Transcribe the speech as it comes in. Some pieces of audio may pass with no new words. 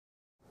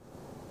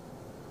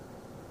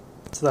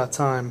It's that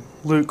time.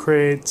 Loot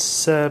Crate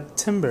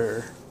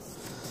September.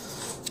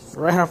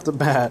 Right off the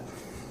bat,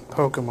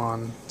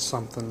 Pokemon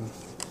something.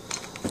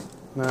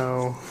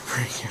 No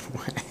freaking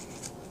way.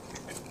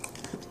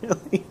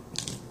 Really?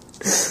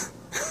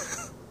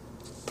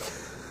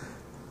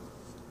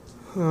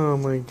 Oh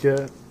my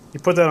god. You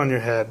put that on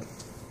your head,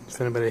 if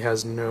anybody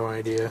has no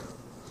idea.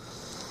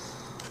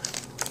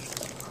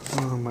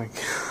 Oh my god.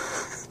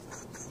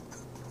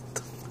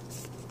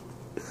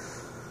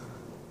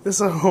 It's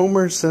a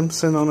Homer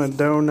Simpson on a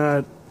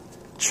donut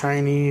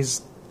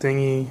Chinese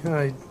thingy.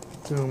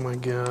 Oh my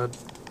god.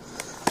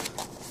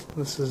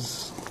 This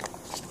is...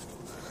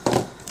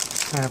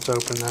 I have to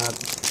open that.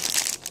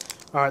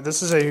 Alright,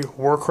 this is a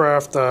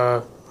Warcraft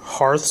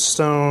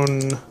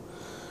Hearthstone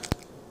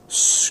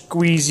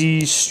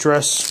squeezy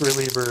stress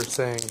reliever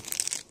thing.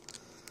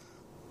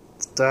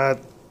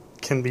 That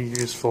can be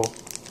useful.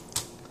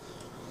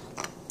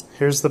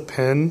 Here's the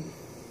pin.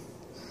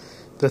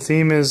 The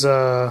theme is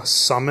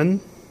Summon.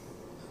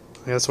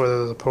 That's why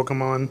there's a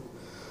Pokemon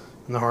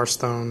in the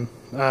Hearthstone.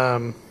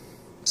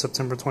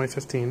 September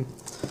 2015.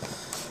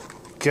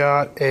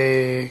 Got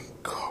a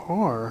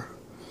car.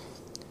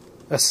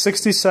 A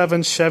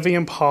 67 Chevy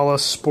Impala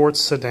sports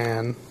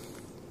sedan.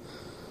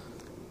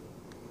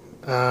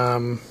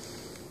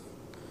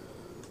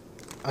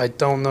 I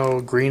don't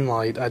know green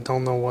light. I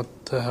don't know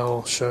what the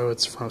hell show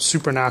it's from.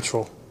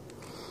 Supernatural.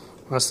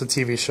 That's the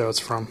TV show it's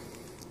from.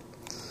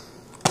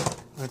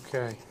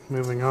 Okay,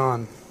 moving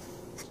on.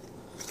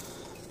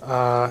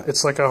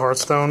 It's like a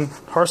Hearthstone.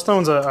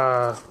 Hearthstone's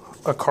a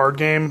card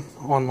game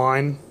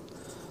online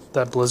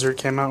that Blizzard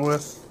came out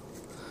with.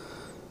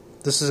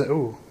 This is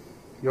ooh,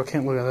 y'all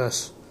can't look at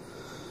this.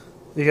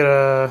 You get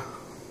a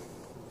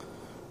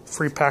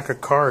free pack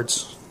of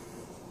cards.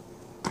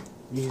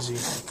 Easy.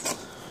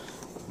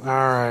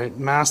 Alright,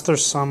 Master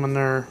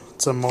Summoner.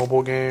 It's a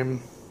mobile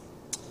game.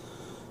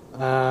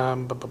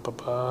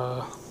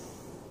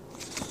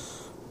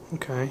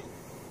 Okay.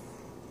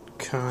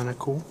 Kinda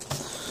cool.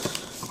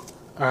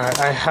 Alright,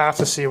 I have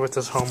to see what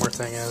this Homer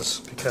thing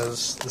is,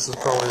 because this is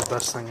probably the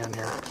best thing in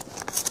here.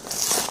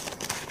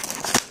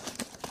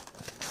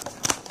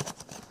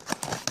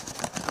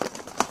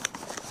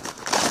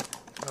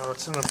 Oh,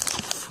 it's in a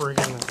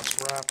friggin' it's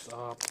wrapped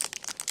up.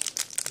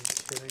 Are you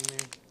kidding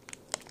me?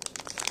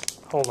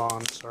 Hold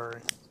on,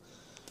 sorry.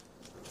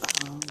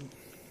 Alright.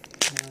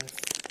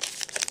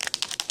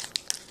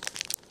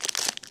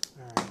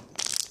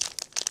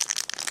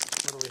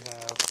 What do we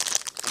have?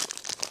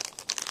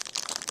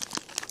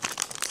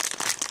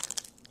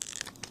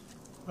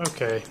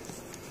 Okay.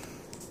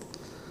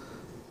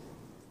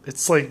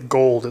 It's like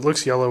gold. It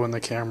looks yellow in the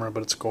camera,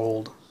 but it's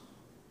gold.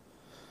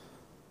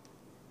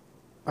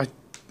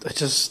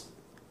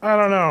 I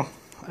don't know.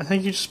 I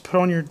think you just put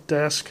on your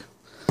desk.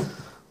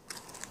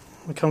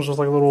 It comes with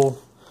like a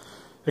little...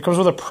 It comes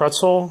with a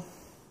pretzel.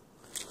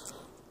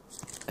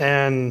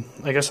 And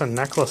I guess a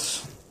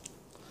necklace.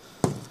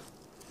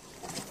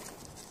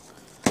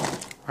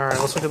 Alright,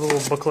 let's look at the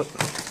little booklet.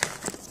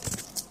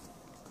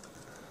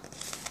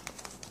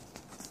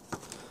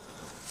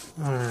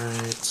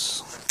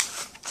 Alright.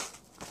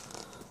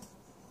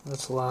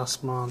 That's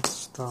last month's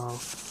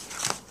stuff.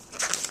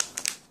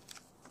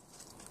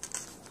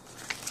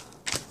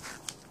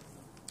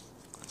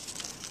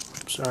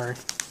 Sorry.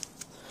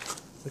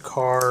 The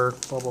car,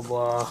 blah blah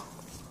blah.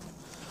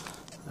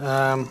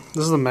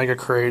 This is the Mega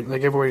Crate. They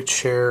gave away a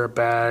chair, a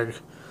bag,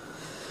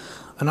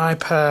 an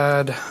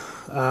iPad,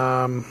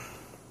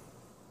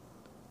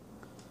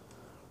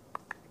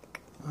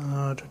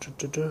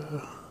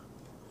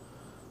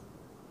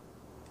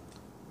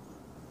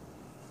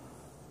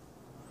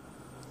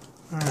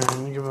 Alright, let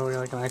me give away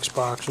like an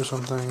Xbox or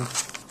something.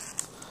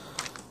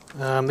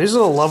 These are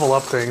the level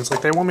up things.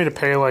 Like, they want me to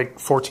pay like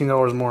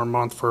 $14 more a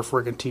month for a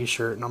friggin'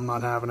 t-shirt, and I'm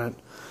not having it.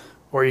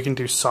 Or you can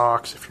do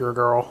socks if you're a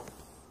girl.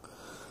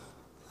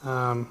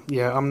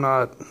 Yeah, I'm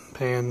not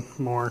paying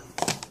more.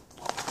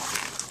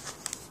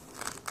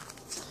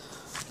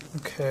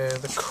 Okay,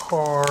 the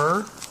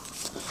car.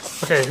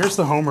 Okay, here's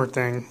the Homer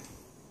thing.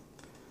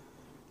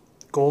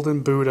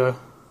 Golden Buddha.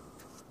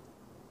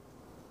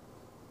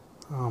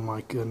 Oh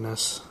my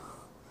goodness.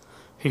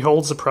 He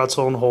holds the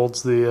pretzel and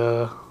holds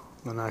the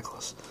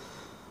necklace.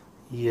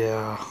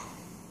 Yeah.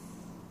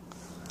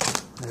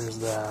 There's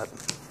that.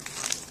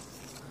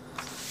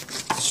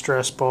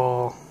 Stress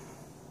ball.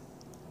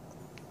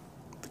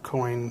 The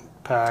coin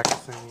pack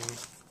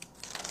thingy.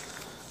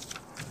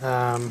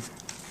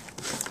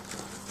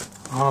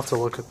 I'll have to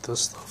look at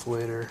this stuff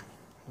later.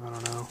 I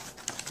don't know.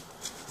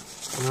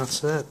 And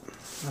that's it.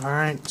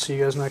 Alright, see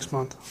you guys next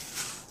month.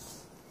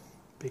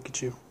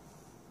 Pikachu.